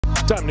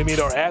Time to meet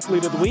our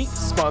Athlete of the Week,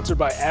 sponsored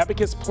by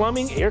Abacus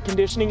Plumbing, Air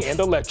Conditioning, and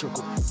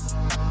Electrical.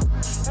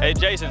 Hey,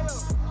 Jason,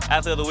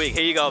 Athlete of the Week.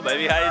 Here you go,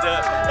 baby. How you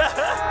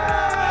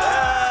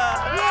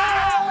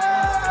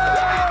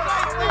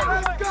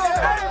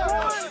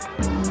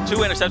doing? 2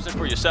 interceptions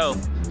for yourself.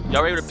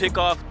 Y'all were able to pick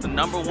off the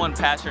 #1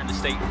 passer in the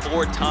state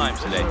 4 times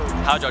today.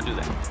 How'd y'all do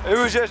that? It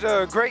was just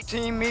a great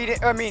team meeting.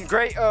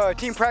 Great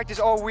team practice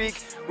all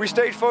week. We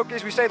stayed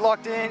focused, we stayed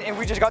locked in, and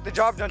we just got the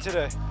job done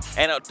today.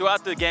 And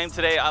throughout the game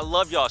today, I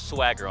love y'all's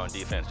swagger on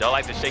defense. Y'all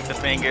like to shake the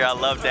finger. I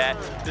love that.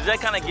 Does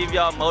that kind of give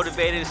y'all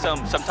motivated,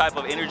 some type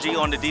of energy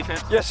on the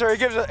defense? Yes, sir.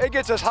 It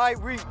gets us hype.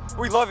 We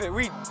love it.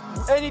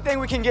 Anything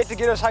we can get to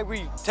get us hype,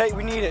 we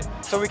need it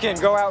so we can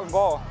go out and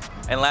ball.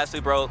 And lastly,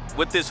 bro,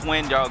 with this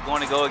win, y'all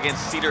going to go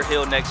against Cedar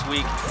Hill next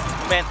week.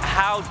 Man,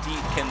 how deep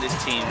can this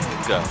team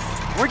go?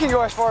 We can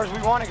go as far as we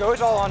want to go.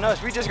 It's all on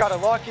us. We just got to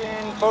lock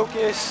in,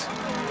 focus,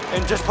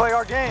 and just play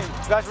our game.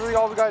 That's really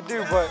all we got to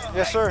do, but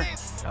yes, sir.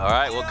 All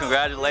right, well,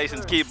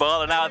 congratulations. Keep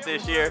balling out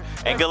this year,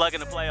 and good luck in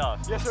the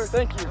playoffs. Yes, sir.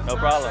 Thank you. No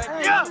problem.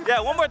 Yeah,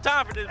 one more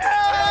time for this.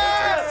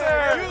 Yes,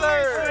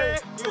 sir.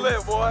 You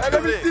lit, boy. Hey,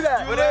 let me see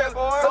that. You lit,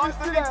 boy. Let me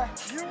see that.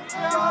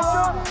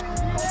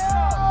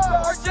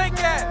 Where's Jake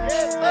at?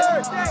 Get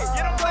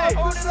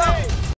him late.